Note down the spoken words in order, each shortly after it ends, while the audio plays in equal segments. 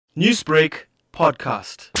Newsbreak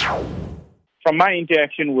podcast. From my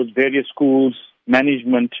interaction with various schools,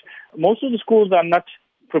 management, most of the schools are not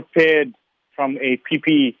prepared from a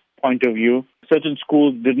PPE point of view. Certain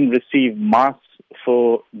schools didn't receive masks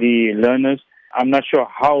for the learners. I'm not sure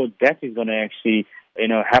how that is going to actually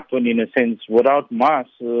happen in a sense. Without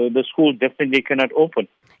masks, the school definitely cannot open.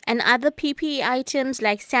 And other PPE items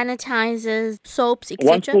like sanitizers, soaps, etc.?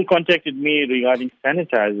 One school contacted me regarding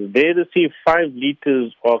sanitizers. They received 5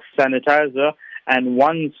 liters of sanitizer and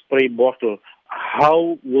 1 spray bottle.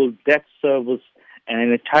 How will that service an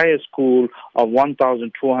entire school of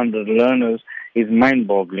 1,200 learners is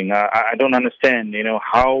mind-boggling. I don't understand,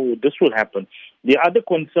 how this will happen. The other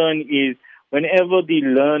concern is whenever the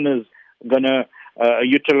learners going to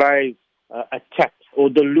utilize a tap or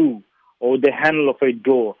the loo or the handle of a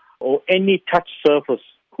door or any touch surface,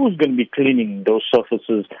 who's going to be cleaning those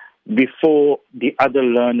surfaces before the other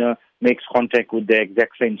learner makes contact with the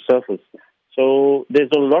exact same surface? So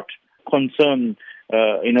there's a lot of concern,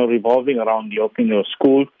 revolving around the opening of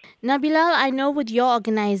school. Now, Bilal, I know with your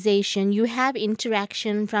organization, you have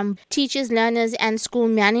interaction from teachers, learners, and school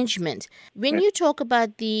management. When you talk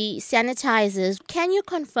about the sanitizers, can you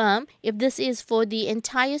confirm if this is for the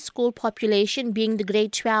entire school population, being the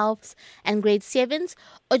grade 12s and grade 7s,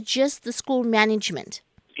 or just the school management?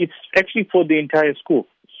 It's actually for the entire school.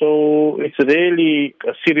 So it's really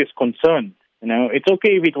a serious concern. It's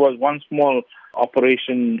okay if it was one small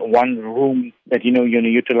operation, one room that, you're going to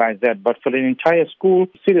utilize that. But for an entire school,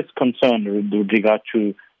 serious concern with regard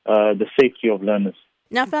to the safety of learners.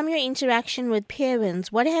 Now, from your interaction with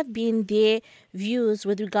parents, what have been their views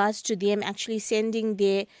with regards to them actually sending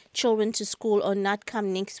their children to school or not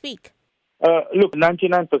come next week? Look,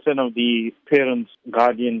 99% of the parents,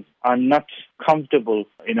 guardians are not comfortable,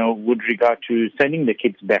 with regard to sending the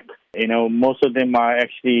kids back. Most of them are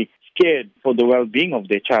actually scared for the well-being of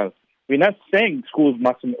their child. We're not saying schools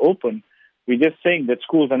mustn't open. We're just saying that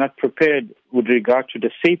schools are not prepared with regard to the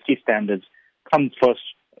safety standards come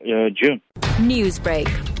 1st June. Newsbreak,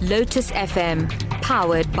 Lotus FM,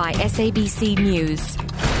 powered by SABC News.